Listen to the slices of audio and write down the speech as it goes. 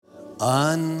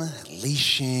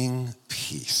Unleashing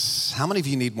peace. How many of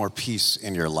you need more peace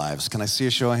in your lives? Can I see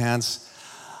a show of hands?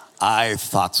 I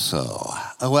thought so.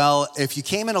 Well, if you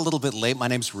came in a little bit late, my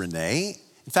name's Renee.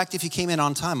 In fact, if you came in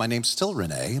on time, my name's still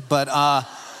Renee. But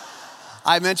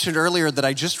I mentioned earlier that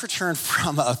I just returned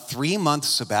from a 3-month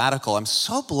sabbatical. I'm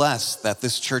so blessed that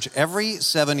this church, every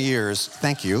 7 years,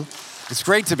 thank you. It's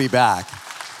great to be back.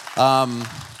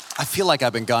 I feel like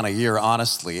I've been gone a year,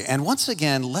 honestly. And once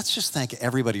again, let's just thank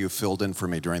everybody who filled in for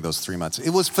me during those 3 months.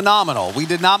 It was phenomenal. We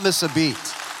did not miss a beat.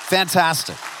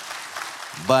 Fantastic.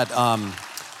 But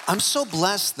I'm so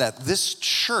blessed that this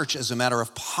church, as a matter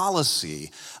of policy,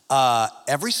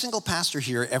 every single pastor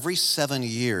here, every 7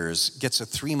 years, gets a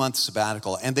 3-month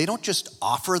sabbatical. And they don't just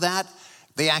offer that,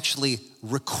 they actually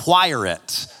require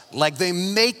it. Like they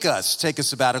make us take a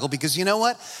sabbatical because you know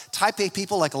what? Type A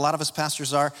people, like a lot of us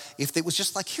pastors are, if it was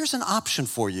just like, here's an option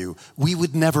for you, we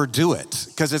would never do it.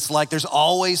 Because it's like there's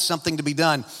always something to be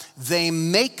done. They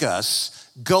make us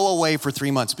go away for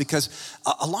 3 months because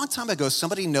a long time ago,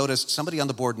 somebody on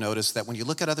the board noticed that when you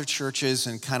look at other churches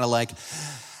and kind of like,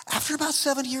 after about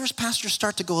 7 years, pastors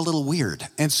start to go a little weird.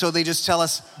 And so they just tell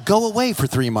us, go away for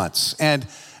 3 months. And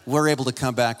we're able to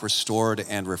come back restored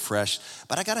and refreshed.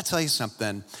 But I got to tell you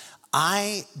something.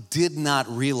 I did not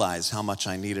realize how much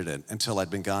I needed it until I'd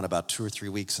been gone about 2 or 3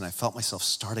 weeks, and I felt myself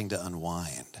starting to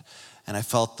unwind. And I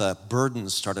felt the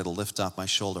burdens started to lift off my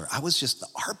shoulder. The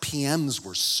RPMs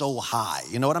were so high.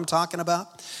 You know what I'm talking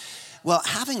about? Well,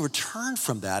 having returned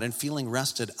from that and feeling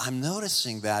rested, I'm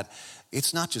noticing that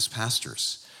it's not just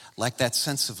pastors. Like that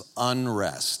sense of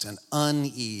unrest and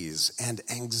unease and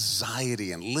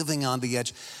anxiety and living on the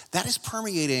edge, that is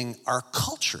permeating our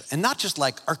culture. And not just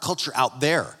like our culture out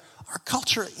there, our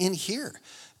culture in here.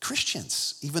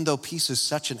 Christians, even though peace is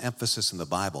such an emphasis in the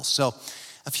Bible. So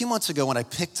a few months ago when I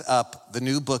picked up the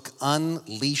new book,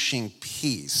 Unleashing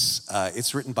Peace,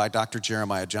 it's written by Dr.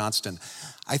 Jeremiah Johnston,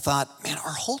 I thought, man,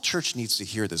 our whole church needs to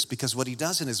hear this because what he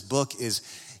does in his book is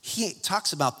he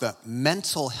talks about the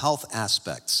mental health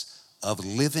aspects of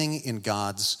living in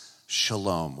God's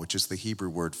shalom, which is the Hebrew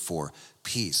word for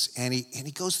peace. And he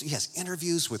has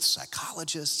interviews with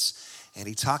psychologists, and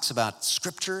he talks about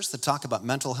scriptures that talk about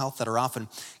mental health that are often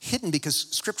hidden because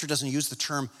scripture doesn't use the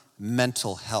term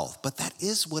mental health, but that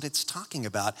is what it's talking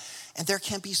about. And there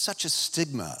can be such a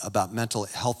stigma about mental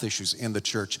health issues in the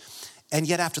church. And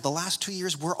yet after the last 2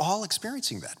 years, we're all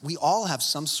experiencing that. We all have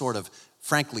some sort of,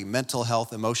 frankly, mental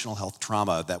health, emotional health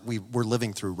trauma that we're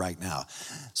living through right now.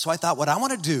 So I thought what I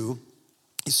want to do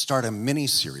is start a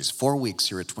mini-series, 4 weeks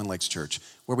here at Twin Lakes Church,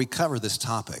 where we cover this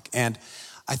topic. And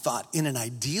I thought in an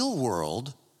ideal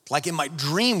world, like in my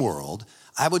dream world,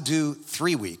 I would do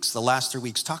 3 weeks, the last 3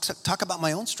 weeks, talk about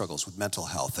my own struggles with mental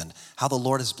health and how the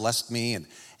Lord has blessed me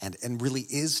and really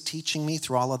is teaching me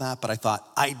through all of that. But I thought,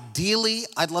 ideally,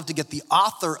 I'd love to get the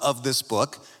author of this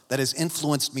book that has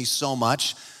influenced me so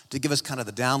much to give us kind of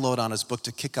the download on his book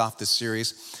to kick off this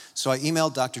series. So I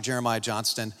emailed Dr. Jeremiah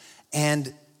Johnston,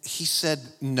 and he said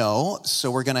no,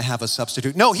 so we're going to have a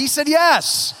substitute. No, he said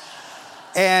yes.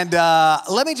 And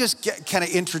let me just kind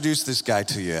of introduce this guy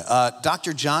to you.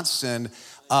 Dr. Johnston,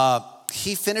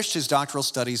 he finished his doctoral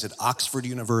studies at Oxford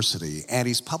University, and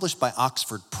he's published by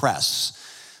Oxford Press.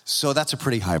 So that's a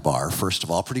pretty high bar, first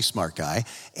of all, pretty smart guy.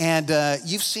 And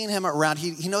you've seen him around.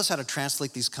 He knows how to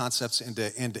translate these concepts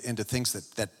into things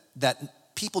that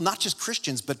people, not just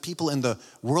Christians, but people in the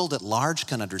world at large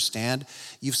can understand.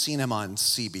 You've seen him on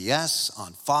CBS,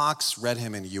 on Fox, read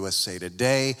him in USA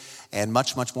Today, and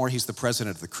much, much more. He's the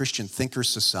president of the Christian Thinkers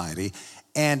Society.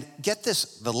 And get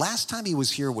this, the last time he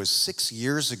was here was 6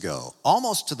 years ago,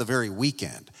 almost to the very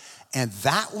weekend. And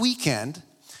that weekend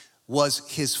was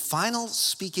his final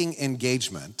speaking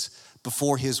engagement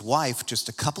before his wife, just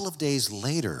a couple of days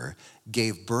later,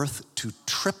 gave birth to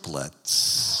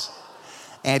triplets.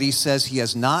 And he says he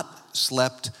has not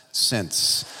slept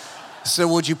since. So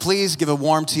would you please give a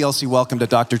warm TLC welcome to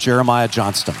Dr. Jeremiah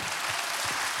Johnston. It's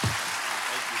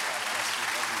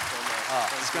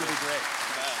going to be great.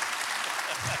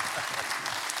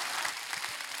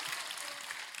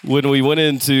 When we went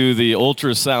into the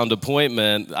ultrasound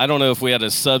appointment, I don't know if we had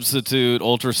a substitute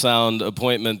ultrasound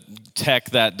appointment tech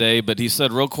that day, but he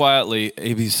said real quietly,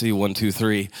 ABC 1, 2,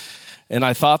 3. And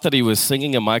I thought that he was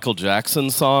singing a Michael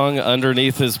Jackson song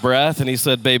underneath his breath. And he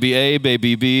said, baby A,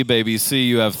 baby B, baby C,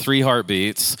 you have 3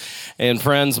 heartbeats. And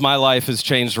friends, my life has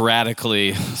changed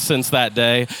radically since that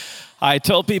day. I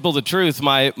tell people the truth.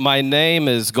 My name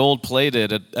is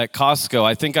gold-plated at Costco.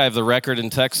 I think I have the record in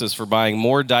Texas for buying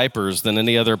more diapers than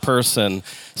any other person.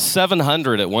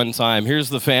 700 at one time. Here's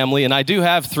the family. And I do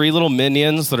have 3 little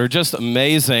minions that are just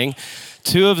amazing.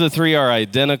 2 of the 3 are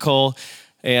identical.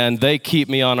 and they keep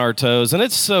me on our toes. And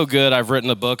it's so good. I've written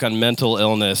a book on mental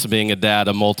illness, being a dad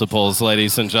of multiples,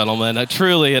 ladies and gentlemen.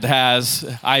 Truly, it has.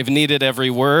 I've needed every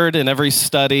word and every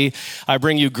study. I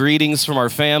bring you greetings from our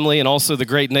family and also the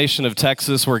great nation of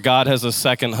Texas, where God has a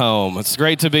second home. It's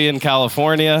great to be in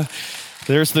California.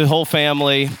 There's the whole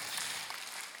family.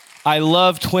 I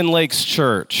love Twin Lakes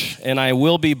Church, and I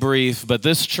will be brief, but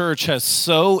this church has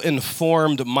so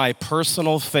informed my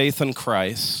personal faith in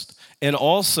Christ and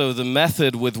also the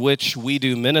method with which we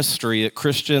do ministry at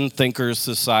Christian Thinkers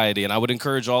Society. And I would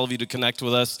encourage all of you to connect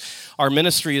with us. Our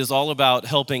ministry is all about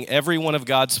helping every one of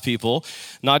God's people,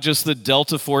 not just the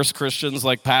Delta Force Christians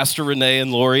like Pastor Renee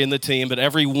and Lori and the team, but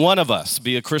every one of us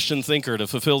be a Christian thinker to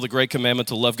fulfill the great commandment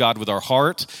to love God with our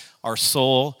heart, our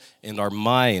soul, and our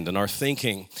mind and our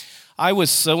thinking. I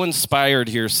was so inspired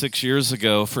here 6 years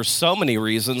ago for so many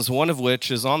reasons, one of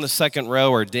which is on the second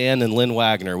row are Dan and Lynn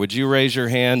Wagner. Would you raise your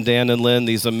hand, Dan and Lynn,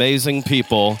 these amazing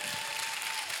people.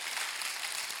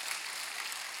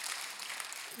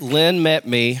 Lynn met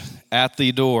me at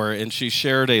the door, and she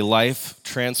shared a life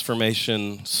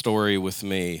transformation story with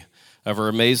me of her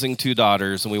amazing two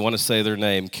daughters, and we want to say their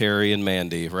name, Carrie and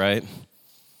Mandy, right?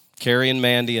 Carrie and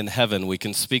Mandy in heaven, we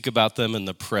can speak about them in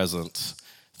the present.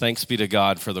 Thanks be to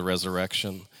God for the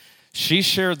resurrection. She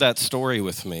shared that story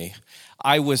with me.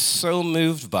 I was so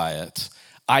moved by it.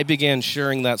 I began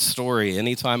sharing that story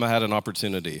anytime I had an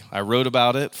opportunity. I wrote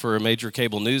about it for a major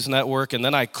cable news network, and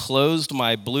then I closed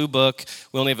my blue book.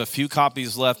 We only have a few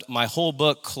copies left. My whole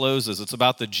book closes. It's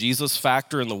about the Jesus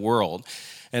factor in the world.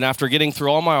 And after getting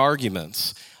through all my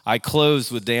arguments, I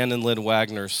closed with Dan and Lynn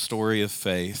Wagner's story of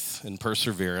faith and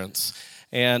perseverance.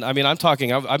 And I mean, I've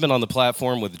been on the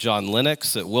platform with John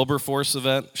Lennox at Wilberforce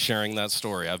event sharing that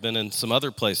story. I've been in some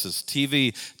other places,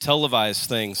 TV, televised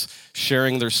things,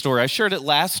 sharing their story. I shared it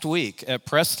last week at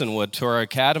Prestonwood to our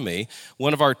academy.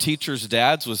 One of our teachers'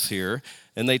 dads was here,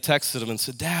 and they texted him and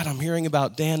said, "Dad, I'm hearing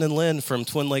about Dan and Lynn from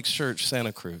Twin Lakes Church,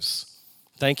 Santa Cruz.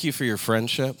 Thank you for your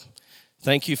friendship.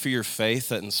 Thank you for your faith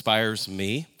that inspires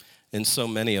me and so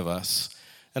many of us."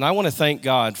 And I want to thank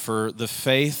God for the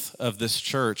faith of this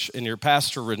church and your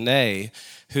pastor, Renee,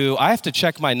 who I have to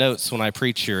check my notes when I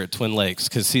preach here at Twin Lakes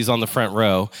because he's on the front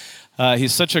row.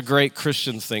 He's such a great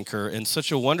Christian thinker and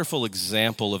such a wonderful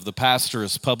example of the pastor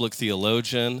as public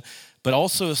theologian, but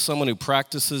also as someone who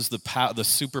practices the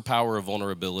superpower of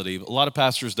vulnerability. A lot of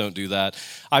pastors don't do that.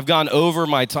 I've gone over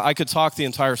my time. I could talk the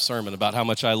entire sermon about how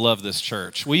much I love this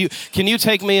church. Can you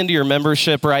take me into your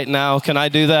membership right now? Can I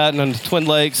do that in Twin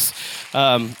Lakes?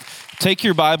 Take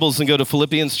your Bibles and go to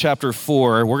Philippians chapter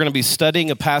 4. We're going to be studying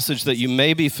a passage that you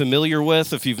may be familiar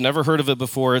with. If you've never heard of it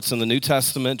before, it's in the New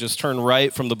Testament. Just turn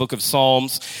right from the book of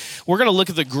Psalms. We're going to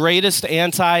look at the greatest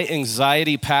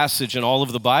anti-anxiety passage in all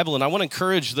of the Bible. And I want to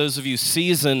encourage those of you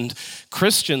seasoned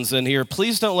Christians in here,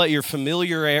 please don't let your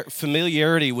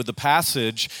familiarity with the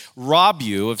passage rob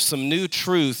you of some new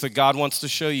truth that God wants to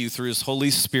show you through His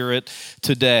Holy Spirit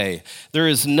today. There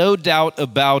is no doubt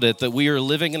about it that we are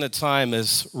living in a time,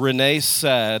 as Renee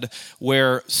said,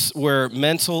 where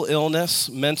mental illness,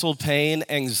 mental pain,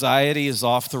 anxiety is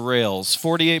off the rails.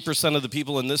 48% of the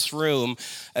people in this room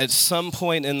at some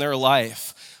point in their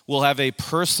life will have a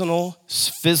personal,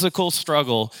 physical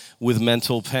struggle with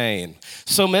mental pain.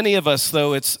 So many of us,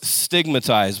 though, it's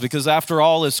stigmatized because after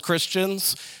all, as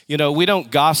Christians, we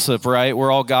don't gossip, right?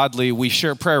 We're all godly. We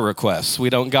share prayer requests. We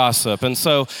don't gossip. And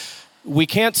so we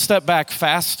can't step back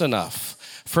fast enough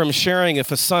from sharing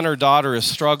if a son or daughter is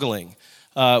struggling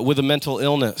with a mental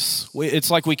illness.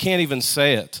 It's like we can't even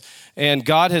say it. And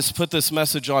God has put this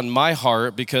message on my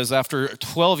heart because after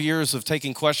 12 years of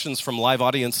taking questions from live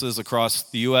audiences across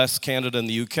the U.S., Canada, and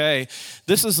the UK,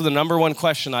 this is the number one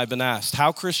question I've been asked: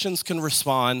 how Christians can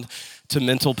respond to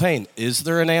mental pain. Is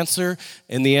there an answer?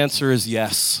 And the answer is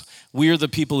yes. We are the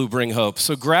people who bring hope.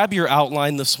 So grab your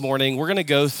outline this morning. We're going to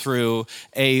go through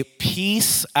a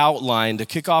peace outline to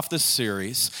kick off this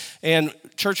series. And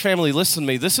church family, listen to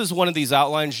me. This is one of these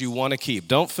outlines you want to keep.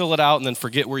 Don't fill it out and then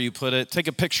forget where you put it. Take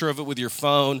a picture of it with your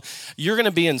phone. You're going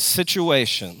to be in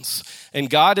situations, and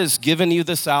God has given you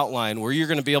this outline where you're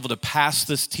going to be able to pass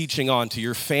this teaching on to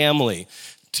your family,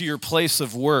 to your place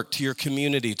of work, to your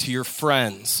community, to your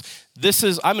friends.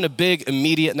 I'm a big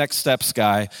immediate next steps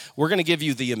guy. We're going to give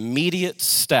you the immediate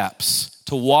steps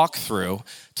to walk through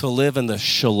to live in the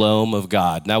shalom of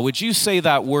God. Now, would you say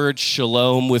that word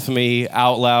shalom with me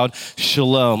out loud?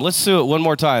 Shalom. Let's do it one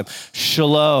more time.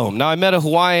 Shalom. Now, I met a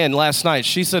Hawaiian last night.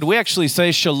 She said, we actually say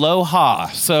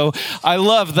shaloha. So I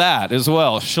love that as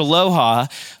well. Shaloha.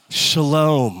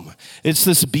 Shalom. It's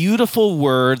this beautiful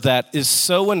word that is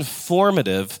so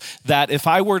informative that if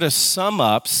I were to sum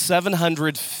up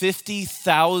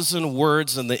 750,000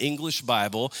 words in the English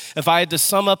Bible, if I had to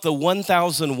sum up the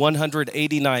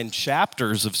 1,189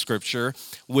 chapters of Scripture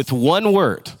with one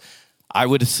word, I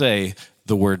would say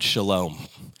the word shalom.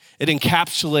 It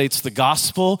encapsulates the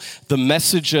gospel, the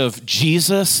message of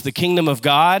Jesus, the kingdom of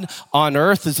God on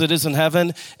earth as it is in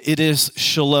heaven. It is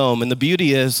shalom. And the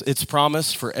beauty is it's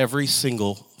promised for every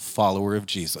single follower of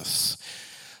Jesus.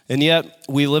 And yet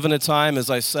we live in a time, as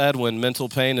I said, when mental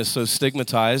pain is so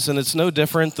stigmatized, and it's no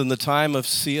different than the time of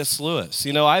C.S. Lewis.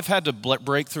 You know, I've had to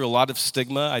break through a lot of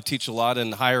stigma. I teach a lot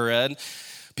in higher ed.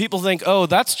 People think, oh,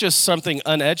 that's just something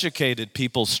uneducated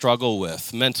people struggle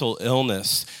with, mental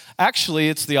illness. Actually,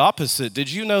 it's the opposite.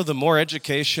 Did you know the more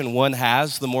education one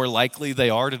has, the more likely they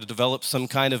are to develop some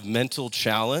kind of mental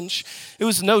challenge? It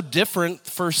was no different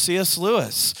for C.S.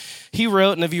 Lewis. He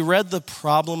wrote, and have you read The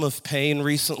Problem of Pain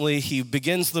recently? He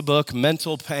begins the book,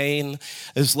 mental pain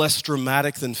is less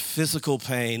dramatic than physical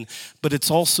pain, but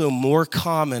it's also more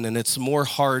common and it's more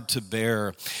hard to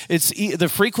bear. It's the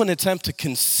frequent attempt to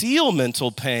conceal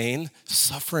mental pain,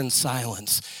 suffer in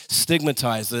silence,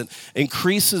 stigmatize it,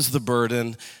 increases the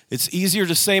burden. It's easier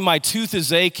to say my tooth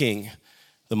is aching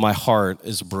than my heart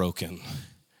is broken.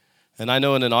 And I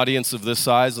know in an audience of this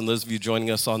size, and those of you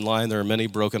joining us online, there are many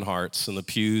broken hearts in the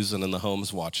pews and in the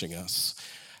homes watching us.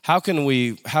 How can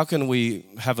we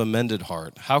have a mended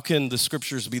heart? How can the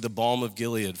scriptures be the balm of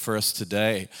Gilead for us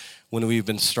today when we've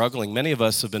been struggling? Many of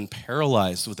us have been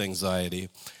paralyzed with anxiety.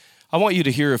 I want you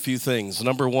to hear a few things.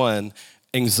 Number one,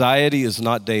 anxiety is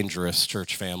not dangerous,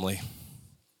 church family.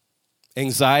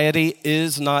 Anxiety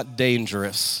is not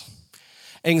dangerous.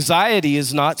 Anxiety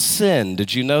is not sin.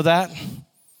 Did you know that?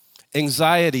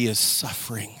 Anxiety is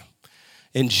suffering,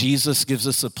 and Jesus gives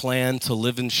us a plan to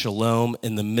live in shalom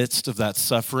in the midst of that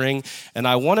suffering. And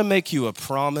I want to make you a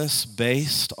promise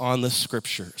based on the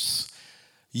scriptures.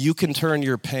 You can turn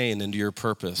your pain into your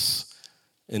purpose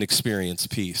and experience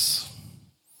peace.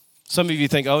 Some of you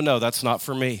think, oh no, that's not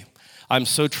for me. I'm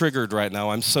so triggered right now.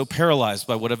 I'm so paralyzed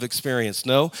by what I've experienced.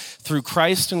 No, through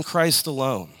Christ and Christ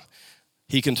alone,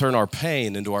 He can turn our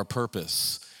pain into our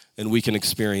purpose, and we can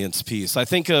experience peace. I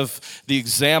think of the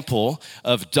example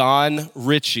of Don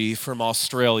Ritchie from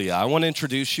Australia. I want to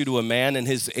introduce you to a man in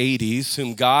his 80s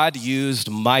whom God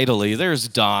used mightily. There's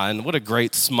Don. What a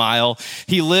great smile.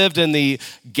 He lived in the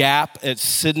Gap at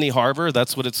Sydney Harbor.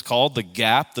 That's what it's called, the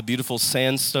Gap, the beautiful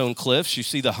sandstone cliffs. You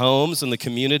see the homes and the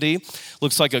community.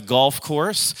 Looks like a golf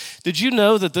course. Did you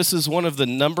know that this is one of the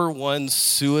number one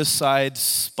suicide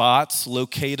spots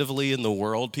locatively in the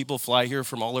world? People fly here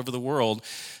from all over the world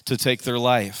to take their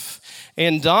life.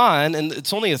 And Don, and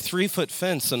it's only a 3-foot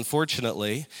fence,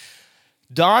 unfortunately,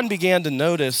 Don began to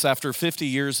notice after 50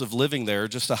 years of living there,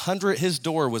 his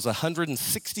door was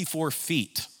 164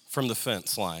 feet from the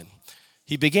fence line.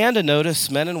 He began to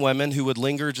notice men and women who would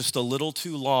linger just a little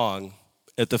too long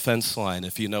at the fence line,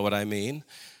 if you know what I mean.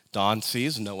 Don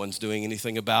sees no one's doing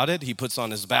anything about it. He puts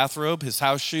on his bathrobe, his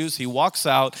house shoes. He walks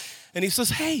out and he says,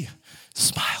 hey,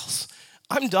 smiles.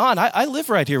 I'm Don. I live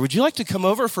right here. Would you like to come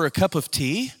over for a cup of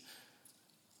tea?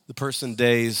 The person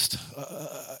dazed.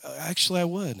 Actually, I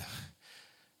would.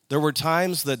 There were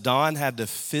times that Don had to,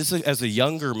 as a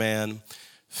younger man,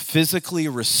 physically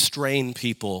restrain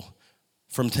people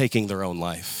from taking their own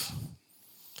life.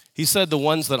 He said the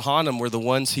ones that haunt him were the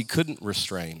ones he couldn't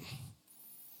restrain.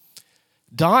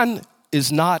 Don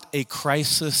is not a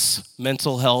crisis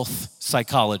mental health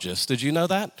psychologist. Did you know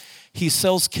that? He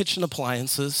sells kitchen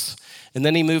appliances, and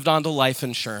then he moved on to life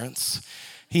insurance.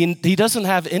 He doesn't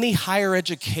have any higher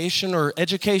education or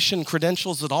education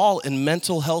credentials at all in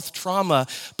mental health trauma,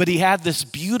 but he had this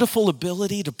beautiful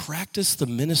ability to practice the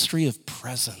ministry of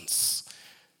presence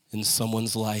in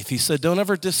someone's life. He said, don't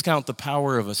ever discount the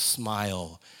power of a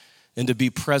smile and to be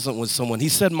present with someone. He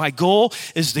said, my goal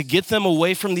is to get them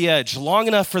away from the edge long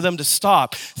enough for them to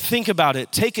stop, think about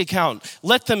it, take account,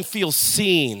 let them feel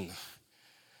seen.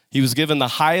 He was given the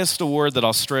highest award that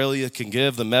Australia can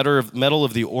give, the Medal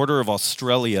of the Order of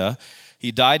Australia.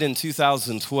 He died in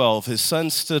 2012. His son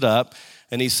stood up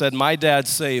and he said, my dad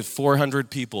saved 400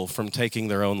 people from taking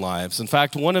their own lives. In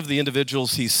fact, one of the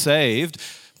individuals he saved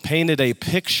painted a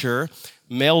picture,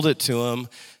 mailed it to him,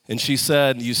 and she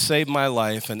said, you saved my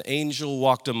life. An angel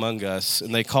walked among us,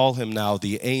 and they call him now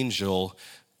the angel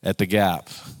at the Gap.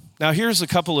 Now, here's a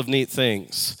couple of neat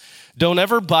things. Don't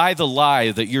ever buy the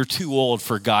lie that you're too old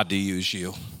for God to use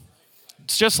you.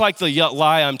 It's just like the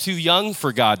lie, I'm too young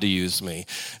for God to use me.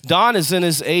 Don is in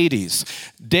his 80s.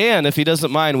 Dan, if he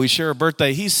doesn't mind, we share a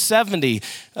birthday. He's 70.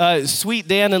 Sweet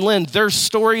Dan and Lynn, their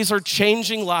stories are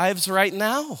changing lives right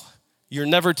now. You're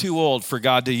never too old for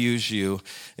God to use you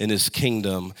in his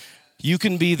kingdom. You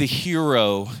can be the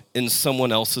hero in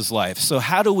someone else's life. So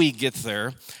how do we get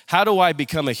there? How do I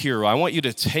become a hero? I want you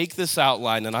to take this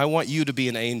outline and I want you to be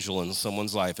an angel in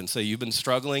someone's life and say, you've been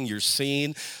struggling, you're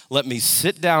seen. Let me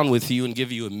sit down with you and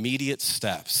give you immediate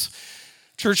steps.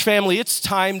 Church family, it's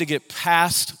time to get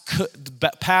past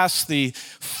the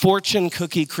fortune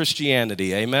cookie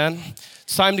Christianity, amen?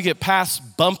 It's time to get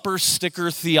past bumper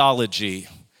sticker theology.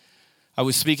 I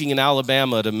was speaking in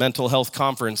Alabama at a mental health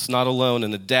conference, not alone,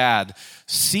 and a dad,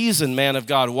 seasoned man of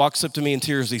God, walks up to me in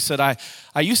tears. He said, I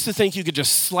used to think you could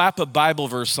just slap a Bible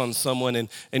verse on someone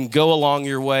and go along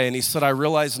your way. And he said, I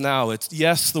realize now,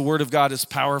 yes, the Word of God is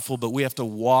powerful, but we have to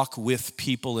walk with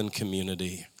people in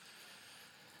community.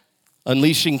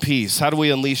 Unleashing peace. How do we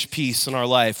unleash peace in our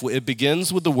life? It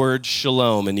begins with the word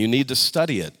shalom, and you need to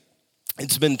study it.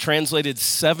 It's been translated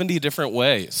 70 different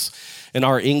ways in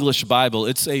our English Bible.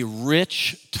 It's a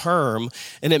rich term,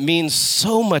 and it means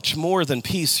so much more than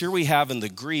peace. Here we have in the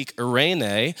Greek,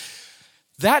 eirene.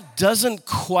 That doesn't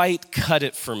quite cut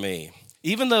it for me.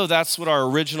 Even though that's what our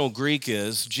original Greek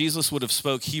is, Jesus would have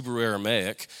spoke Hebrew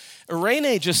Aramaic.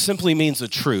 Eirene just simply means a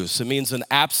truce. It means an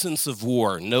absence of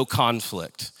war, no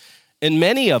conflict. And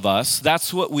many of us,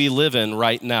 that's what we live in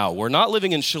right now. We're not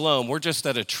living in shalom. We're just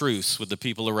at a truce with the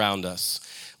people around us.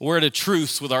 We're at a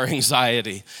truce with our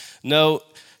anxiety. No,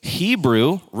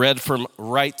 Hebrew, read from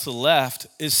right to left,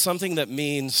 is something that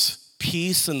means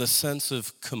peace in the sense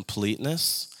of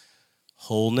completeness,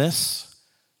 wholeness,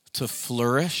 to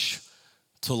flourish,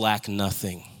 to lack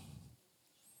nothing.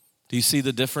 Do you see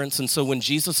the difference? And so when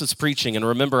Jesus is preaching, and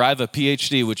remember, I have a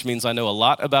PhD, which means I know a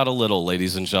lot about a little,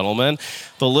 ladies and gentlemen.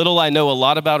 The little I know a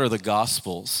lot about are the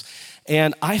Gospels.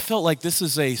 And I felt like this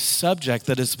is a subject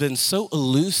that has been so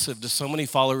elusive to so many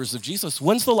followers of Jesus.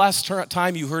 When's the last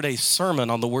time you heard a sermon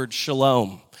on the word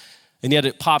shalom? And yet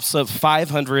it pops up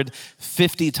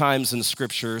 550 times in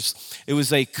scriptures. It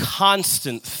was a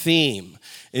constant theme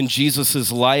in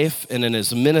Jesus' life and in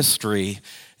his ministry,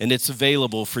 and it's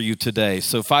available for you today.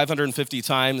 So 550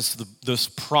 times this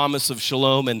promise of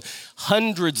shalom, and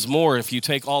hundreds more if you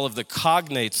take all of the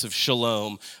cognates of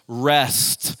shalom,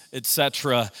 rest,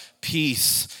 etc.,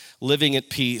 peace, living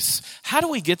at peace. How do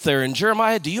we get there? And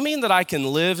Jeremiah, do you mean that I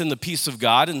can live in the peace of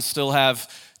God and still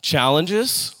have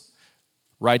challenges?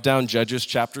 Write down Judges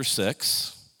chapter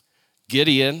 6.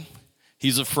 Gideon,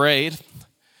 he's afraid.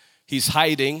 He's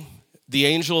hiding. The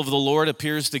angel of the Lord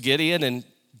appears to Gideon in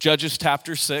Judges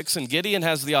chapter 6, and Gideon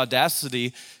has the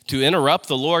audacity to interrupt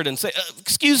the Lord and say,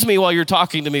 excuse me while you're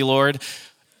talking to me, Lord.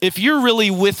 If you're really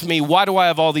with me, why do I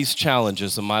have all these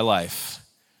challenges in my life?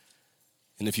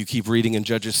 And if you keep reading in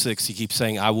Judges 6, he keeps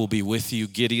saying, I will be with you.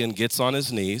 Gideon gets on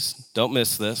his knees. Don't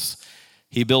miss this.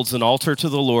 He builds an altar to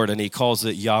the Lord, and he calls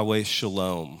it Yahweh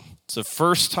Shalom. It's the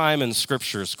first time in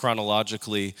scriptures,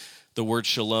 chronologically, the word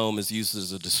shalom is used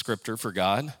as a descriptor for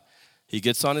God. He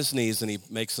gets on his knees and he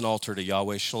makes an altar to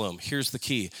Yahweh Shalom. Here's the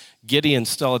key. Gideon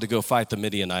still had to go fight the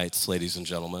Midianites, ladies and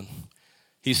gentlemen.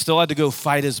 He still had to go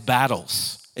fight his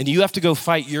battles. And you have to go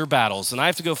fight your battles, and I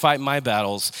have to go fight my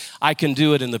battles. I can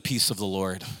do it in the peace of the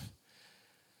Lord.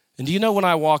 And do you know when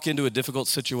I walk into a difficult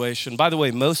situation? By the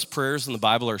way, most prayers in the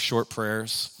Bible are short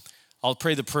prayers. I'll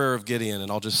pray the prayer of Gideon and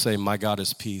I'll just say, my God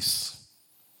is peace.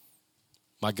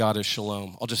 My God is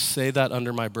shalom. I'll just say that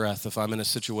under my breath if I'm in a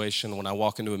situation, when I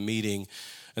walk into a meeting,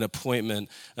 an appointment,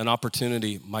 an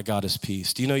opportunity, my God is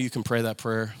peace. Do you know you can pray that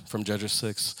prayer from Judges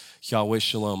 6? Yahweh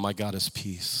Shalom, my God is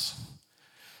peace.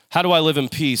 How do I live in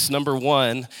peace? Number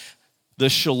one, the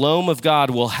shalom of God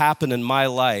will happen in my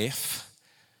life.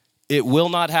 It will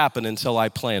not happen until I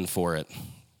plan for it.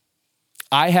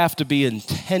 I have to be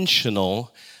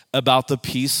intentional about the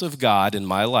peace of God in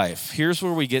my life. Here's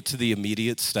where we get to the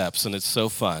immediate steps, and it's so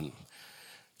fun.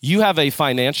 You have a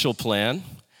financial plan.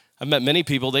 I've met many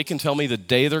people, they can tell me the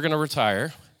day they're going to retire,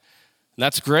 and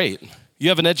that's great. You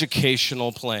have an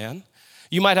educational plan.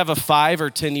 You might have a 5 or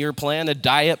 10-year plan, a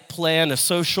diet plan, a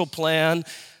social plan.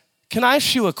 Can I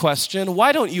ask you a question?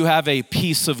 Why don't you have a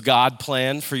peace of God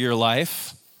plan for your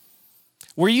life?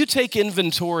 Where you take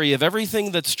inventory of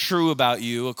everything that's true about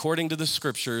you according to the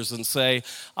scriptures and say,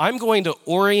 I'm going to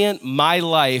orient my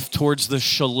life towards the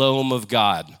shalom of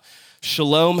God.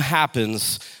 Shalom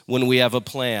happens when we have a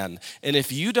plan. And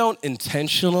if you don't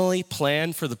intentionally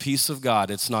plan for the peace of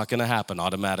God, it's not going to happen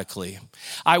automatically.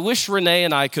 I wish Renee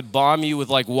and I could bomb you with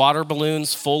like water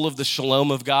balloons full of the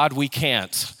shalom of God. We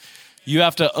can't. You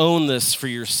have to own this for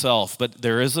yourself, but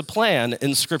there is a plan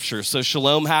in Scripture. So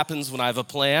shalom happens when I have a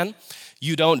plan.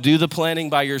 You don't do the planning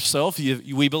by yourself.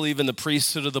 We believe in the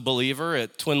priesthood of the believer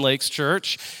at Twin Lakes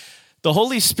Church. The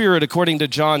Holy Spirit, according to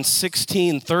John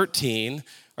 16:13,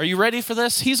 are you ready for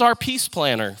this? He's our peace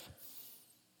planner.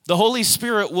 The Holy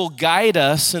Spirit will guide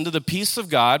us into the peace of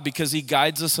God because he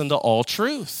guides us into all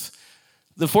truth.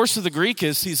 The force of the Greek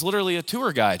is he's literally a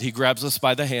tour guide. He grabs us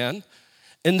by the hand,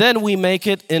 and then we make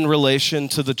it in relation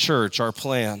to the church, our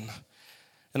plan.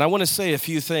 And I want to say a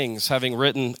few things, having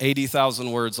written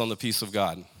 80,000 words on the peace of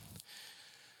God.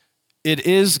 It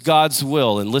is God's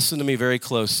will, and listen to me very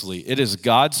closely, it is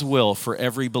God's will for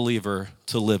every believer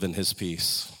to live in his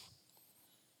peace.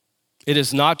 It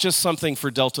is not just something for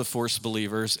Delta Force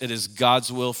believers, it is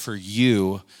God's will for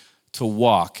you to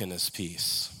walk in his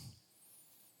peace.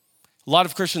 A lot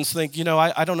of Christians think,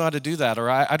 I don't know how to do that, or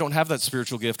I don't have that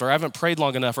spiritual gift, or I haven't prayed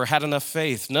long enough, or had enough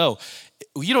faith. No,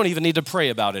 you don't even need to pray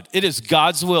about it. It is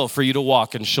God's will for you to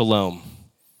walk in shalom.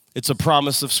 It's a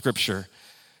promise of Scripture.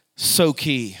 So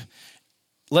key.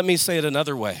 Let me say it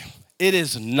another way. It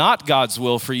is not God's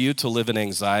will for you to live in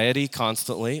anxiety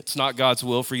constantly. It's not God's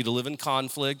will for you to live in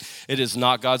conflict. It is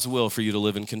not God's will for you to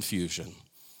live in confusion.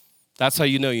 That's how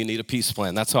you know you need a peace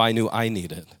plan. That's how I knew I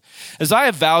need it. As I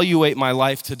evaluate my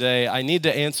life today, I need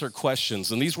to answer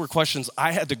questions. And these were questions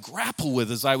I had to grapple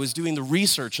with as I was doing the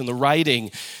research and the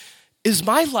writing. Is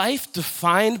my life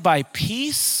defined by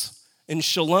peace and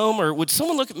shalom? Or would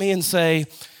someone look at me and say,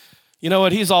 you know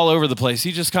what, he's all over the place.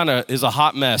 He just kind of is a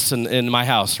hot mess in my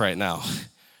house right now.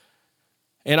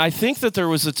 And I think that there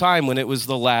was a time when it was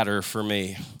the latter for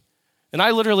me. And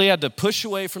I literally had to push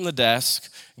away from the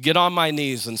desk, get on my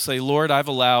knees and say, Lord, I've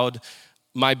allowed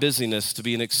my busyness to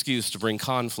be an excuse to bring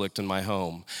conflict in my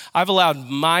home. I've allowed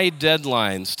my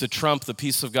deadlines to trump the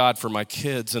peace of God for my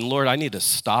kids. And Lord, I need to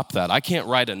stop that. I can't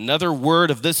write another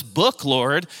word of this book,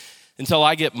 Lord, until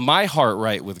I get my heart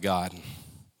right with God.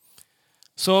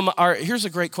 So here's a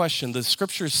great question. The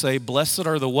scriptures say, blessed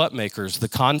are the what makers? The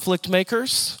conflict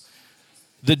makers?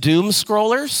 The doom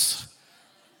scrollers?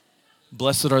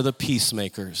 Blessed are the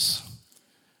peacemakers.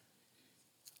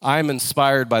 I'm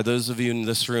inspired by those of you in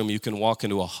this room. You can walk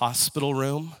into a hospital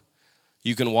room.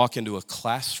 You can walk into a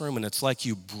classroom, and it's like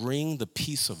you bring the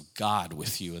peace of God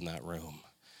with you in that room.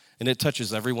 And it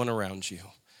touches everyone around you.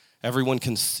 Everyone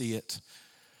can see it.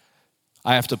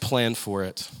 I have to plan for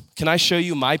it. Can I show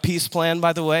you my peace plan,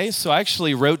 by the way? So I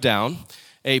actually wrote down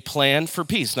a plan for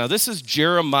peace. Now, this is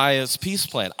Jeremiah's peace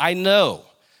plan. I know.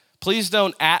 Please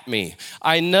don't at me.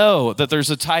 I know that there's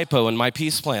a typo in my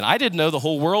peace plan. I didn't know the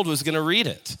whole world was going to read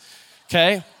it,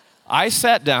 okay? I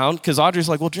sat down because Audrey's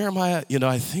like, well, Jeremiah,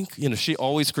 I think, she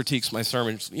always critiques my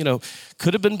sermons,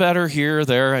 could have been better here or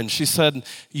there. And she said,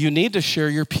 you need to share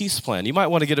your peace plan. You might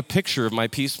want to get a picture of my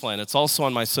peace plan. It's also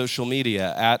on my social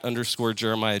media,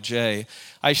 @_Jeremiah J.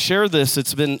 I share this.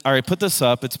 I put this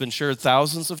up. It's been shared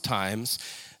thousands of times.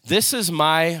 This is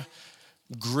my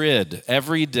grid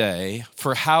every day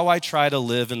for how I try to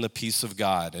live in the peace of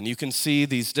God. And you can see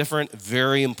these different,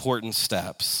 very important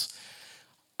steps.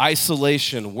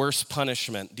 Isolation, worse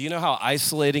punishment. Do you know how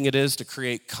isolating it is to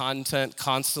create content,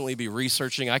 constantly be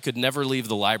researching? I could never leave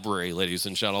the library, ladies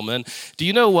and gentlemen. Do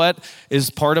you know what is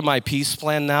part of my peace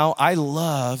plan now? I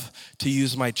love to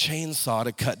use my chainsaw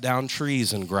to cut down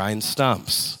trees and grind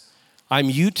stumps. I'm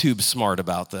YouTube smart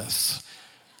about this.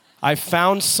 I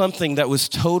found something that was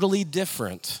totally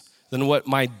different than what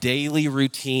my daily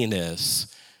routine is,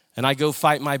 and I go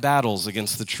fight my battles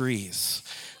against the trees.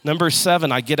 Number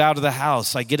 7, I get out of the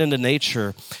house. I get into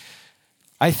nature.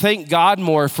 I thank God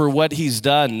more for what he's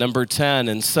done. Number 10,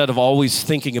 instead of always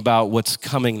thinking about what's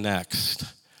coming next.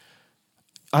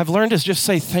 I've learned to just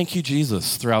say thank you,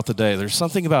 Jesus, throughout the day. There's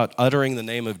something about uttering the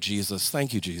name of Jesus.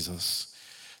 Thank you, Jesus.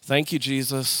 Thank you,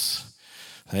 Jesus.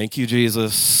 Thank you,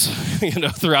 Jesus,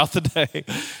 throughout the day.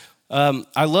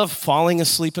 I love falling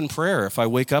asleep in prayer if I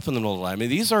wake up in the middle of the night. I mean,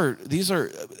 these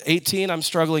are 18 I'm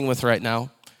struggling with right now.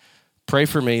 Pray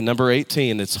for me. Number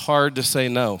 18, it's hard to say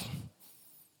no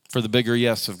for the bigger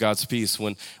yes of God's peace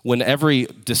when every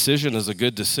decision is a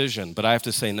good decision, but I have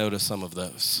to say no to some of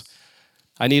those.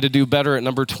 I need to do better at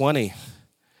number 20.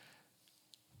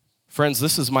 Friends,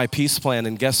 this is my peace plan,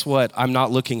 and guess what? I'm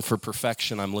not looking for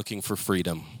perfection. I'm looking for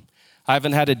freedom. I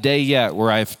haven't had a day yet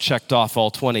where I've checked off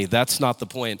all 20. That's not the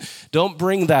point. Don't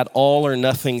bring that all or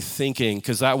nothing thinking,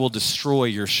 because that will destroy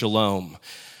your shalom.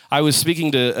 I was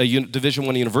speaking to a Division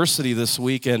I university this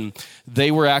week, and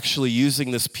they were actually using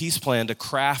this peace plan to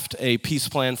craft a peace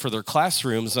plan for their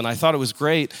classrooms, and I thought it was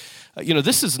great.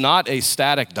 This is not a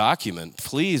static document.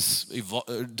 Please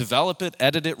develop it,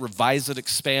 edit it, revise it,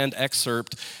 expand,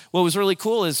 excerpt. What was really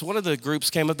cool is one of the groups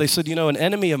came up, they said, an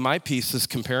enemy of my peace is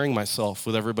comparing myself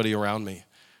with everybody around me.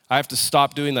 I have to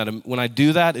stop doing that. And when I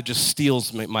do that, it just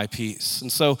steals my peace.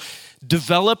 And so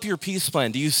develop your peace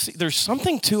plan. Do you see? There's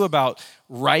something too about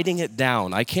writing it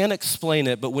down. I can't explain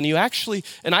it, but when you actually,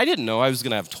 and I didn't know I was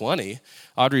going to have 20.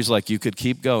 Audrey's like, you could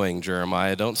keep going,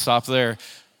 Jeremiah. Don't stop there.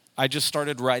 I just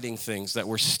started writing things that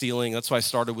were stealing. That's why I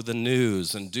started with the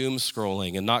news and doom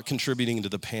scrolling and not contributing to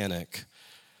the panic.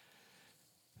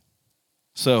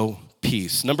 So,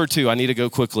 peace. Number 2, I need to go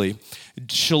quickly.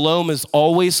 Shalom is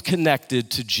always connected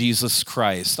to Jesus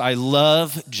Christ. I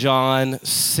love John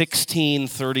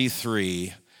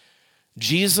 16:33.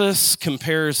 Jesus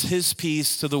compares his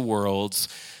peace to the world's.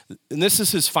 And this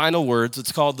is his final words.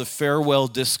 It's called the farewell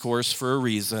discourse for a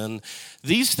reason.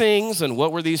 These things, and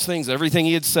what were these things? Everything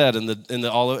he had said in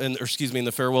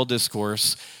the farewell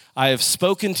discourse. I have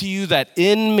spoken to you that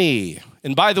in me,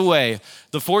 and by the way,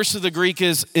 the force of the Greek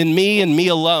is in me and me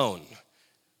alone,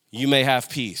 you may have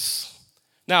peace.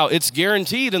 Now, it's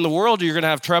guaranteed in the world you're going to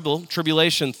have trouble,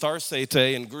 tribulation,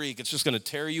 tharsete in Greek. It's just going to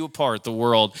tear you apart, the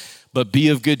world. But be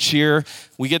of good cheer.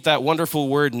 We get that wonderful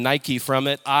word Nike from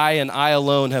it. I and I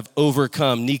alone have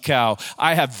overcome, Nikao.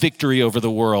 I have victory over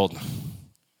the world.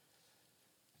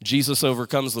 Jesus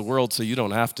overcomes the world, so you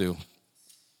don't have to.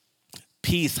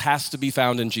 Peace has to be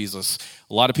found in Jesus.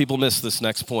 A lot of people miss this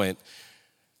next point.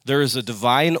 There is a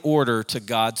divine order to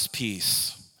God's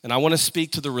peace. And I want to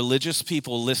speak to the religious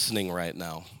people listening right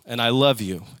now. And I love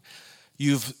you.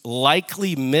 You've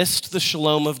likely missed the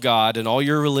shalom of God in all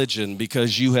your religion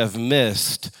because you have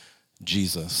missed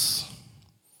Jesus.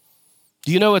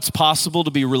 Do you know it's possible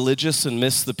to be religious and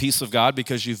miss the peace of God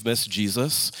because you've missed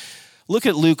Jesus? Look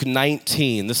at Luke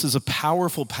 19. This is a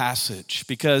powerful passage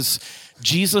because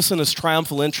Jesus in his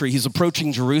triumphal entry, he's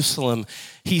approaching Jerusalem.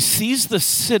 He sees the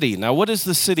city. Now, what is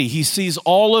the city? He sees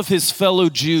all of his fellow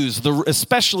Jews,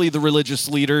 especially the religious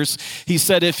leaders. He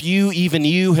said, if you, even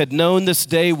you, had known this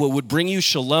day what would bring you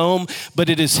shalom, but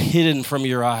it is hidden from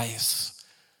your eyes.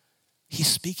 He's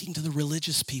speaking to the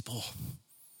religious people.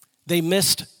 They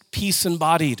missed peace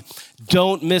embodied.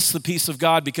 Don't miss the peace of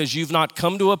God because you've not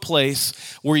come to a place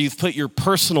where you've put your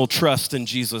personal trust in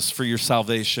Jesus for your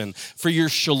salvation, for your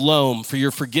shalom, for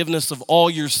your forgiveness of all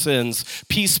your sins.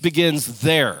 Peace begins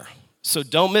there. So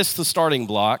don't miss the starting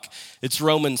block. It's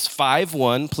Romans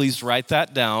 5:1. Please write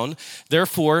that down.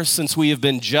 Therefore, since we have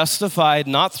been justified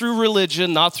not through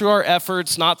religion, not through our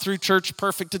efforts, not through church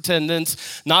perfect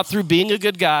attendance, not through being a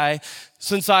good guy,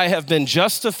 since I have been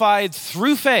justified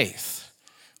through faith,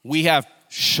 we have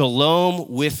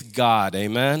shalom with God,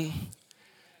 amen?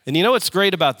 And you know what's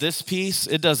great about this peace?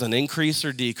 It doesn't increase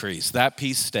or decrease. That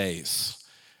peace stays.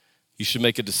 You should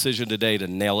make a decision today to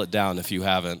nail it down if you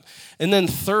haven't. And then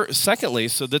secondly,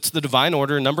 so that's the divine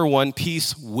order. Number 1,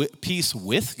 peace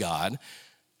with God.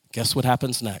 Guess what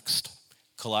happens next?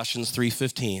 Colossians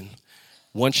 3:15.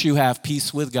 Once you have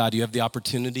peace with God, you have the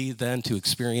opportunity then to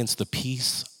experience the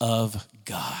peace of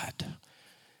God.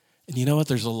 And you know what?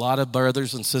 There's a lot of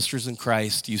brothers and sisters in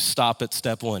Christ. You stop at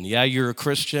step 1. Yeah, you're a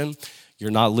Christian.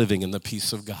 You're not living in the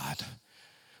peace of God.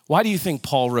 Why do you think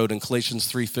Paul wrote in Colossians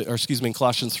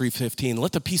 3:15,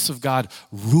 let the peace of God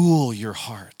rule your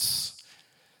hearts?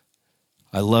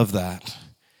 I love that.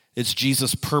 It's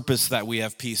Jesus' purpose that we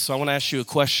have peace. So I want to ask you a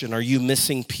question. Are you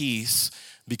missing peace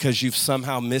because you've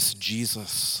somehow missed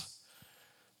Jesus?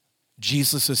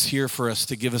 Jesus is here for us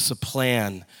to give us a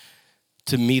plan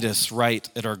to meet us right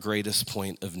at our greatest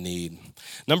point of need.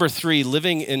 Number 3,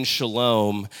 living in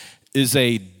shalom is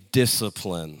a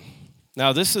discipline.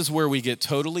 Now, this is where we get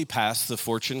totally past the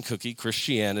fortune cookie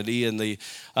Christianity and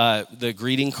the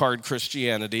greeting card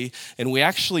Christianity, and we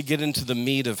actually get into the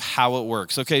meat of how it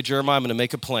works. Okay, Jeremiah, I'm going to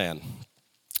make a plan.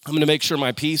 I'm going to make sure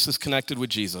my peace is connected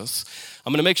with Jesus.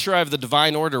 I'm going to make sure I have the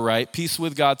divine order right, peace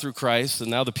with God through Christ,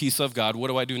 and now the peace of God. What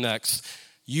do I do next?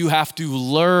 You have to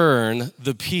learn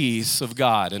the peace of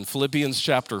God. In Philippians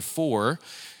chapter 4,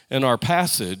 in our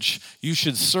passage, you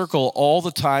should circle all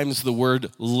the times the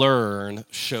word learn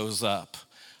shows up.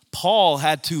 Paul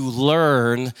had to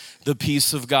learn the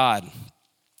peace of God.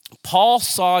 Paul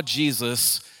saw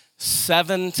Jesus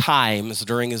 7 times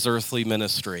during his earthly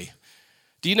ministry.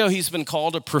 Do you know he's been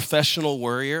called a professional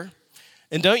warrior?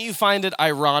 And don't you find it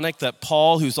ironic that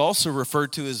Paul, who's also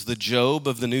referred to as the Job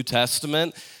of the New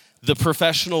Testament, the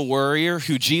professional warrior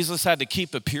who Jesus had to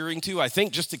keep appearing to, I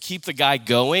think just to keep the guy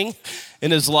going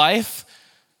in his life,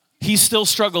 he still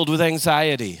struggled with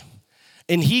anxiety.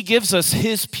 And he gives us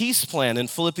his peace plan in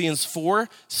Philippians 4,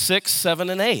 6,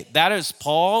 7, and 8. That is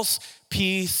Paul's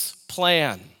peace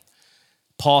plan.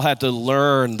 Paul had to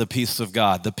learn the peace of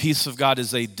God. The peace of God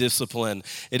is a discipline.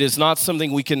 It is not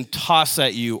something we can toss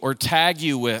at you or tag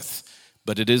you with,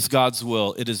 but it is God's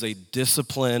will. It is a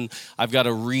discipline. I've got to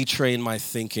retrain my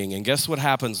thinking. And guess what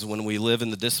happens when we live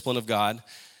in the discipline of God?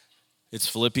 It's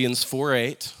Philippians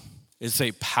 4:8. It's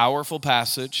a powerful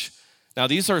passage. Now,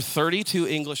 these are 32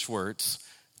 English words.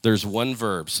 There's one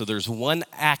verb. So there's one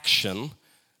action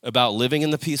about living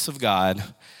in the peace of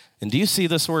God. And do you see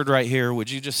this word right here?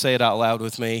 Would you just say it out loud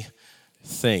with me?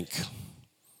 Think.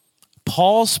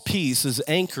 Paul's peace is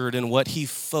anchored in what he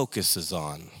focuses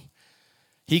on.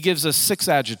 He gives us 6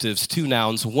 adjectives, 2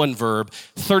 nouns, 1 verb,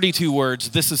 32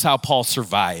 words. This is how Paul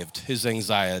survived his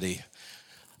anxiety.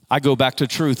 I go back to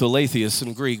truth, aletheus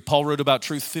in Greek. Paul wrote about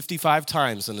truth 55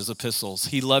 times in his epistles.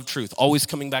 He loved truth, always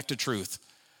coming back to truth.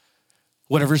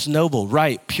 Whatever's noble,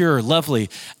 right, pure, lovely,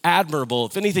 admirable,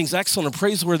 if anything's excellent or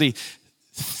praiseworthy,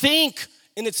 think.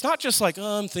 And it's not just like,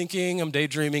 I'm thinking, I'm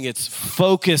daydreaming. It's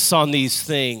focus on these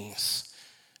things.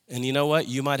 And you know what?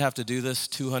 You might have to do this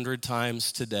 200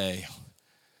 times today.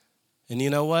 And you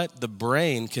know what? The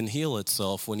brain can heal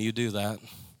itself when you do that.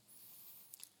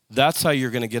 That's how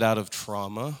you're going to get out of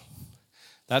trauma.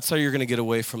 That's how you're going to get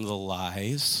away from the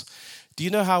lies. Do you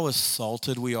know how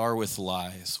assaulted we are with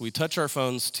lies? We touch our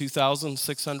phones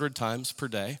 2,600 times per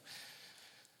day.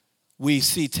 We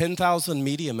see 10,000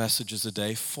 media messages a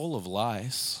day full of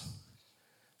lies.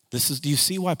 Do you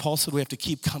see why Paul said we have to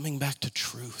keep coming back to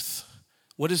truth?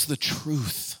 What is the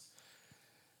truth?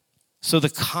 So the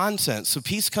content, so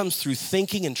peace comes through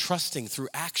thinking and trusting, through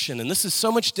action. And this is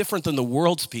so much different than the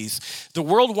world's peace. The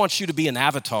world wants you to be an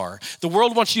avatar. The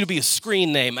world wants you to be a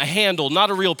screen name, a handle,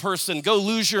 not a real person. Go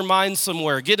lose your mind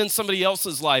somewhere. Get in somebody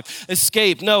else's life.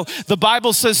 Escape. No, the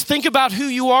Bible says think about who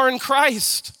you are in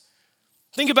Christ.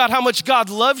 Think about how much God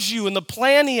loves you and the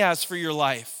plan he has for your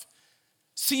life.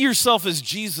 See yourself as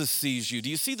Jesus sees you. Do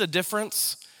you see the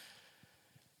difference?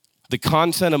 The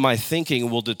content of my thinking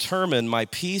will determine my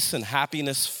peace and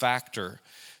happiness factor.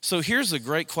 So here's a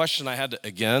great question I had to,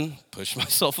 again, push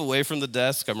myself away from the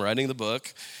desk. I'm writing the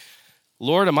book.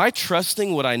 Lord, am I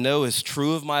trusting what I know is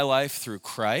true of my life through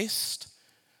Christ?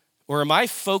 Or am I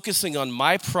focusing on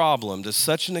my problem to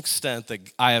such an extent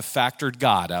that I have factored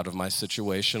God out of my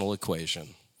situational equation?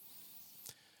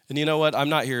 And you know what? I'm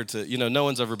not here to, no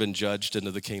one's ever been judged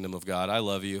into the kingdom of God. I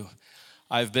love you.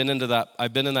 I've been in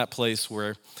that place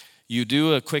where you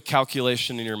do a quick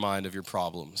calculation in your mind of your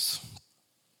problems,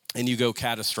 and you go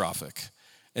catastrophic.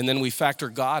 And then we factor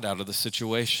God out of the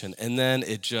situation, and then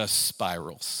it just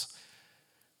spirals.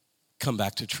 Come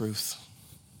back to truth.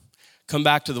 Come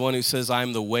back to the one who says,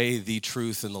 I'm the way, the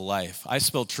truth, and the life. I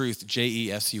spell truth,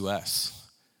 J-E-S-U-S,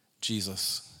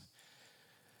 Jesus.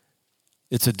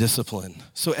 It's a discipline.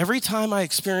 So every time I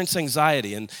experience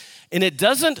anxiety, and it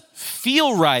doesn't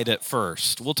feel right at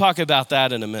first. We'll talk about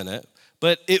that in a minute.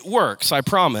 But it works, I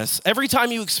promise. Every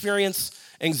time you experience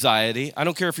anxiety, I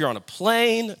don't care if you're on a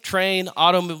plane, train,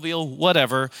 automobile,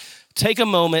 whatever, take a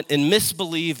moment and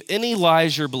misbelieve any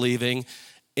lies you're believing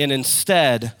and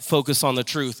instead focus on the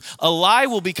truth. A lie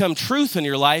will become truth in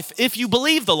your life if you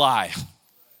believe the lie.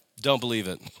 Don't believe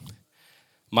it.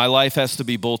 My life has to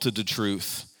be bolted to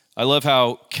truth. I love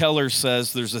how Keller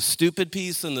says there's a stupid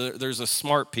piece and there's a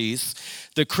smart piece.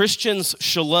 The Christian's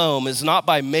shalom is not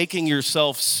by making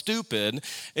yourself stupid.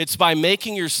 It's by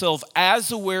making yourself as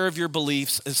aware of your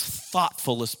beliefs, as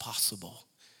thoughtful as possible.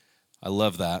 I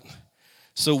love that.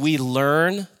 So we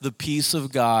learn the peace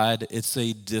of God. It's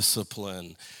a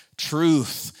discipline.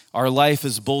 Truth. Our life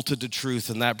is bolted to truth,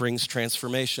 and that brings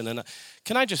transformation. And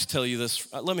can I just tell you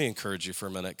this? Let me encourage you for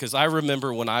a minute, because I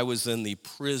remember when I was in the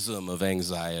prism of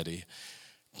anxiety.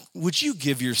 Would you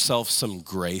give yourself some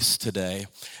grace today?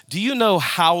 Do you know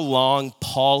how long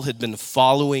Paul had been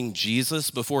following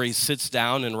Jesus before he sits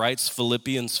down and writes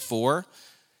Philippians 4?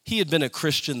 He had been a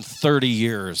Christian 30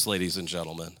 years, ladies and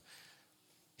gentlemen.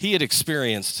 He had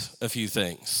experienced a few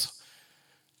things.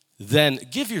 Then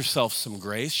give yourself some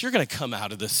grace. You're going to come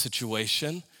out of this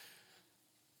situation.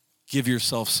 Give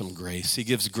yourself some grace. He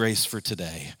gives grace for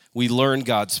today. We learn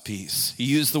God's peace. He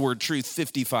used the word truth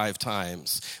 55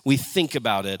 times. We think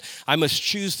about it. I must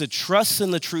choose to trust in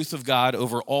the truth of God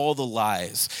over all the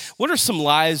lies. What are some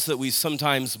lies that we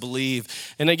sometimes believe?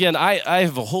 And again, I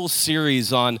have a whole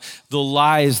series on the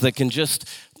lies that can just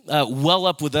well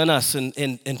up within us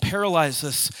and paralyze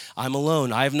us. I'm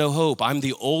alone. I have no hope. I'm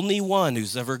the only one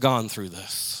who's ever gone through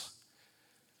this.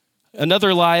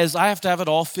 Another lie is I have to have it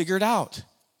all figured out.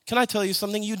 Can I tell you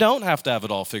something? You don't have to have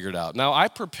it all figured out. Now, I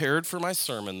prepared for my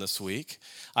sermon this week.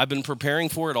 I've been preparing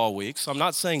for it all week, so I'm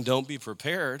not saying don't be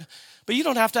prepared, but you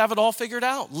don't have to have it all figured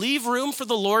out. Leave room for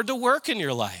the Lord to work in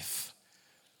your life.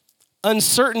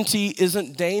 Uncertainty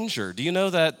isn't danger. Do you know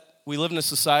that we live in a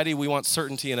society, we want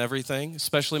certainty in everything,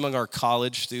 especially among our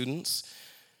college students?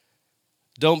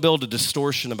 Don't build a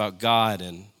distortion about God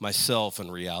and myself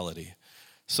and reality.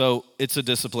 So it's a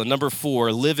discipline. Number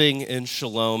 4, living in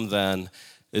shalom then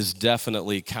is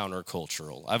definitely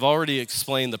countercultural. I've already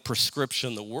explained the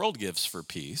prescription the world gives for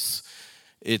peace.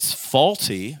 It's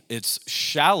faulty, it's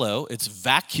shallow, it's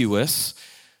vacuous.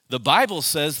 The Bible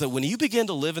says that when you begin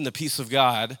to live in the peace of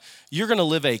God, you're going to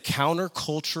live a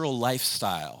countercultural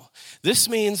lifestyle. This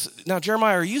means, now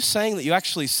Jeremiah, are you saying that you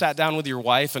actually sat down with your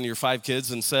wife and your 5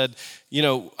 kids and said, you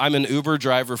know, I'm an Uber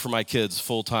driver for my kids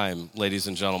full time, ladies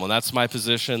and gentlemen. That's my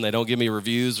position. They don't give me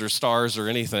reviews or stars or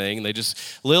anything.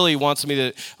 Lily wants me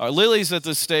to, Lily's at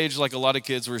this stage like a lot of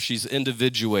kids where she's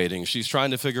individuating. She's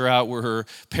trying to figure out where her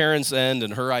parents end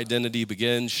and her identity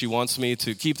begins. She wants me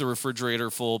to keep the refrigerator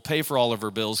full, pay for all of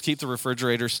her bills, keep the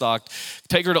refrigerator stocked,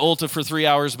 take her to Ulta for 3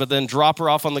 hours, but then drop her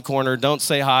off on the corner, don't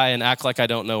say hi, and act like I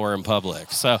don't know her in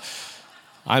public. So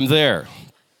I'm there.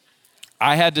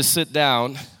 I had to sit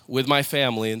down with my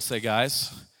family and say,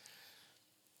 guys,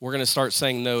 we're going to start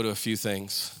saying no to a few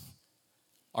things.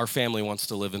 Our family wants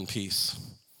to live in peace.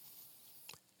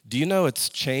 Do you know it's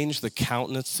changed the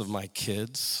countenance of my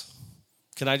kids?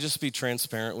 Can I just be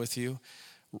transparent with you?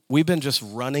 We've been just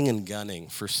running and gunning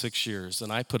for 6 years,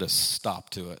 and I put a stop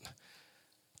to it.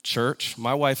 Church,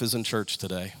 my wife is in church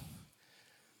today.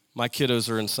 My kiddos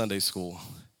are in Sunday school.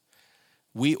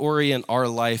 We orient our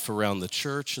life around the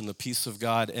church and the peace of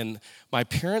God. And my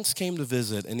parents came to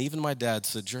visit, and even my dad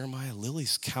said, Jeremiah,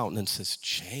 Lily's countenance has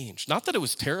changed. Not that it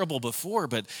was terrible before,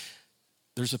 but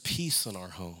there's a peace in our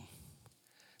home.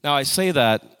 Now, I say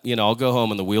that, I'll go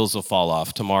home and the wheels will fall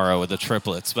off tomorrow with the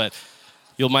triplets, but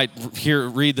you might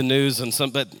read the news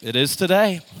but it is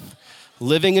today.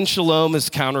 Living in shalom is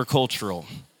countercultural.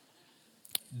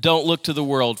 Don't look to the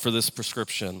world for this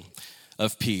prescription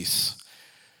of peace.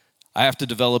 I have to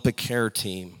develop a care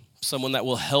team, someone that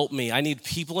will help me. I need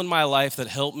people in my life that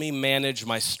help me manage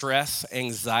my stress,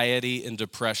 anxiety, and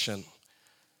depression.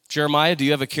 Jeremiah, do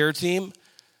you have a care team?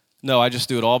 No, I just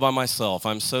do it all by myself.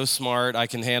 I'm so smart. I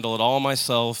can handle it all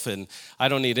myself, and I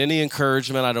don't need any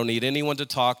encouragement. I don't need anyone to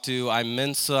talk to. I'm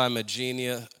Mensa. I'm a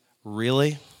genius.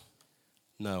 Really?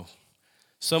 No.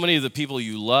 So many of the people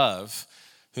you love,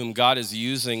 whom God is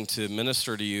using to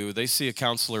minister to you, they see a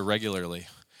counselor regularly.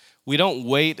 We don't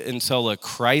wait until a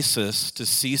crisis to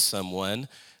see someone.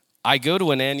 I go to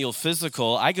an annual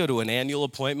physical. I go to an annual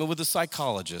appointment with a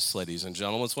psychologist, ladies and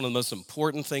gentlemen. It's one of the most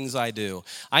important things I do.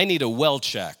 I need a well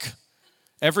check.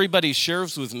 Everybody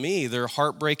shares with me their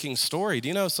heartbreaking story. Do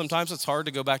you know sometimes it's hard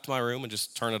to go back to my room and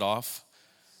just turn it off?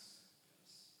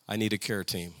 I need a care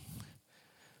team.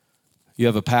 You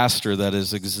have a pastor that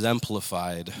has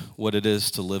exemplified what it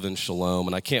is to live in shalom,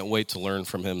 and I can't wait to learn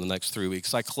from him the next 3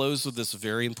 weeks. I close with this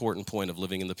very important point of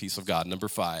living in the peace of God. Number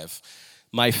 5,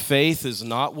 my faith is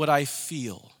not what I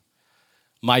feel.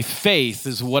 My faith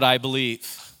is what I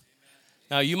believe.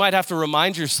 Now, you might have to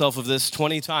remind yourself of this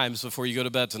 20 times before you go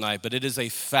to bed tonight, but it is a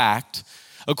fact.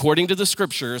 According to the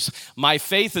scriptures, my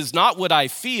faith is not what I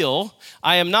feel.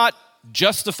 I am not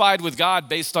justified with God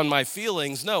based on my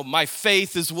feelings. No, my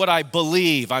faith is what I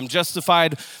believe. I'm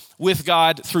justified with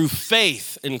God through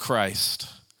faith in Christ.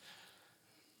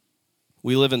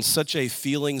 We live in such a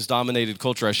feelings-dominated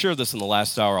culture. I shared this in the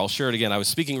last hour. I'll share it again. I was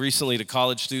speaking recently to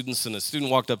college students, and a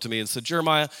student walked up to me and said,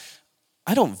 Jeremiah,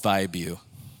 I don't vibe you.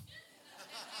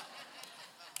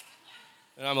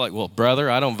 And I'm like, well, brother,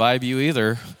 I don't vibe you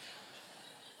either.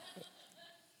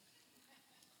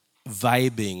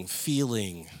 Vibing,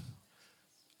 feeling.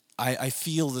 I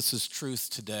feel this is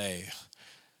truth today.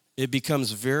 It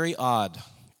becomes very odd,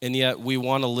 and yet we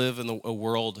want to live in a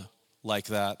world like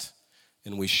that,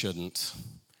 and we shouldn't.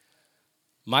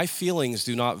 My feelings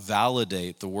do not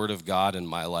validate the word of God in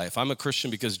my life. I'm a Christian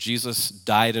because Jesus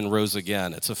died and rose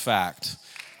again. It's a fact.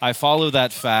 I follow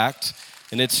that fact,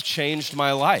 and it's changed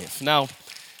my life. Now,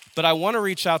 but I want to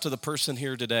reach out to the person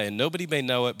here today, and nobody may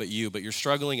know it but you're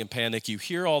struggling and panic. You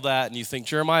hear all that, and you think,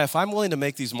 Jeremiah, if I'm willing to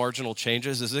make these marginal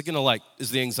changes, is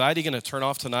the anxiety going to turn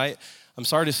off tonight? I'm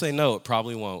sorry to say no, it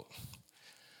probably won't.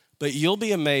 But you'll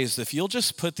be amazed if you'll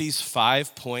just put these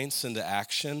 5 points into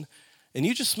action, and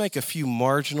you just make a few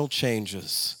marginal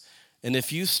changes. And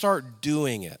if you start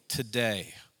doing it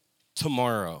today,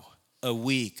 tomorrow, a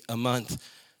week, a month,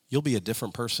 you'll be a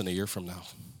different person a year from now.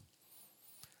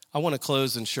 I want to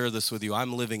close and share this with you.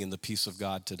 I'm living in the peace of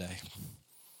God today.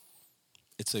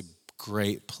 It's a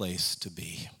great place to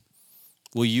be.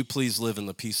 Will you please live in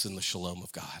the peace and the shalom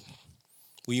of God?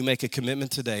 Will you make a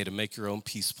commitment today to make your own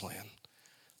peace plan?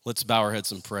 Let's bow our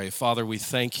heads and pray. Father, we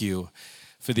thank you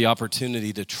for the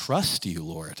opportunity to trust you,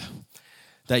 Lord,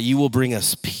 that you will bring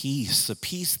us peace, a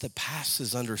peace that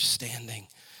passes understanding.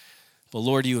 But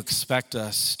Lord, you expect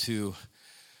us to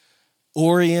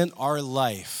orient our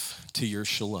life to your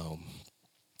shalom.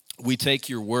 We take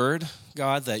your word,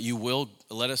 God, that you will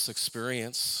let us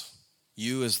experience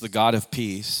you as the God of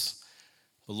peace.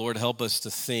 But Lord, help us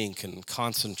to think and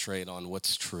concentrate on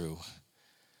what's true.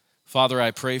 Father,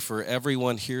 I pray for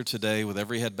everyone here today with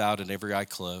every head bowed and every eye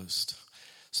closed.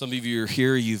 Some of you are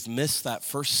here, you've missed that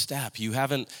first step. You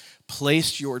haven't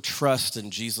placed your trust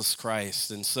in Jesus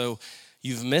Christ. And so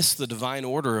you've missed the divine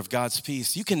order of God's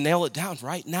peace. You can nail it down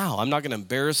right now. I'm not going to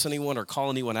embarrass anyone or call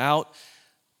anyone out,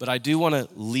 but I do want to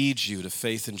lead you to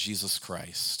faith in Jesus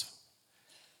Christ.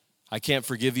 I can't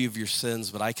forgive you of your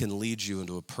sins, but I can lead you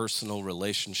into a personal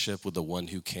relationship with the one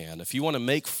who can. If you want to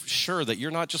make sure that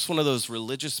you're not just one of those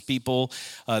religious people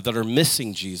that are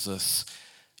missing Jesus,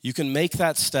 you can make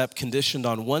that step conditioned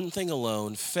on one thing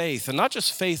alone, faith, and not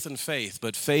just faith in faith,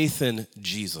 but faith in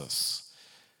Jesus.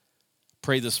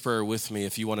 Pray this prayer with me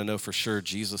if you want to know for sure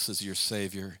Jesus is your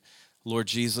Savior. Lord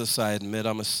Jesus, I admit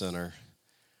I'm a sinner,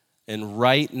 and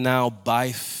right now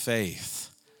by faith,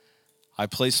 I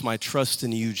place my trust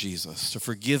in you, Jesus, to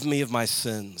forgive me of my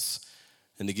sins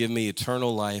and to give me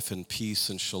eternal life and peace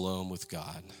and shalom with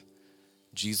God.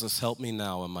 Jesus, help me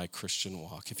now in my Christian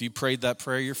walk. If you prayed that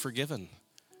prayer, you're forgiven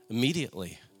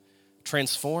immediately,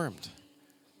 transformed,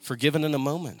 forgiven in a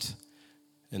moment.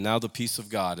 And now the peace of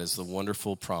God is the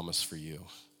wonderful promise for you.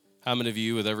 How many of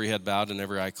you, with every head bowed and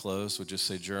every eye closed, would just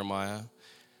say, Jeremiah,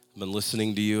 I've been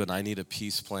listening to you and I need a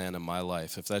peace plan in my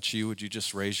life. If that's you, would you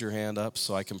just raise your hand up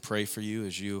so I can pray for you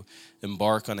as you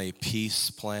embark on a peace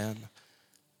plan?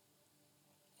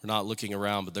 We're not looking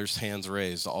around, but there's hands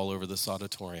raised all over this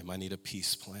auditorium. I need a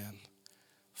peace plan.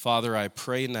 Father, I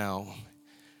pray now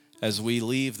as we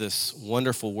leave this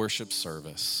wonderful worship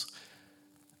service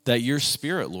that your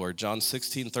Spirit, Lord, John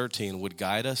 16:13, would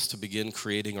guide us to begin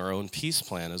creating our own peace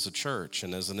plan as a church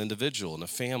and as an individual and a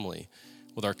family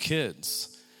with our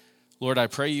kids. Lord, I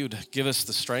pray you'd give us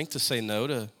the strength to say no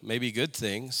to maybe good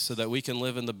things so that we can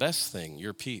live in the best thing,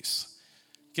 your peace.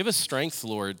 Give us strength,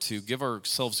 Lord, to give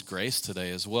ourselves grace today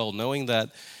as well, knowing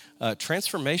that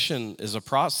transformation is a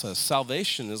process.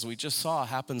 Salvation, as we just saw,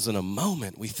 happens in a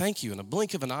moment. We thank you. In a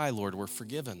blink of an eye, Lord, we're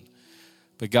forgiven.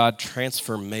 But God,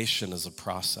 transformation is a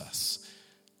process.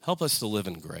 Help us to live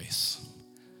in grace.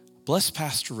 Bless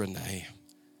Pastor Renee.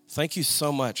 Thank you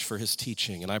so much for his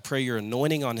teaching, and I pray your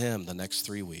anointing on him the next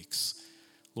 3 weeks.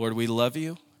 Lord, we love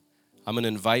you. I'm going to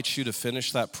invite you to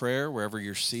finish that prayer wherever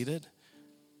you're seated.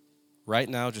 Right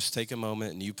now, just take a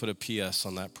moment and you put a PS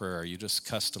on that prayer. You just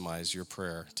customize your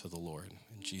prayer to the Lord.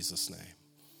 In Jesus' name.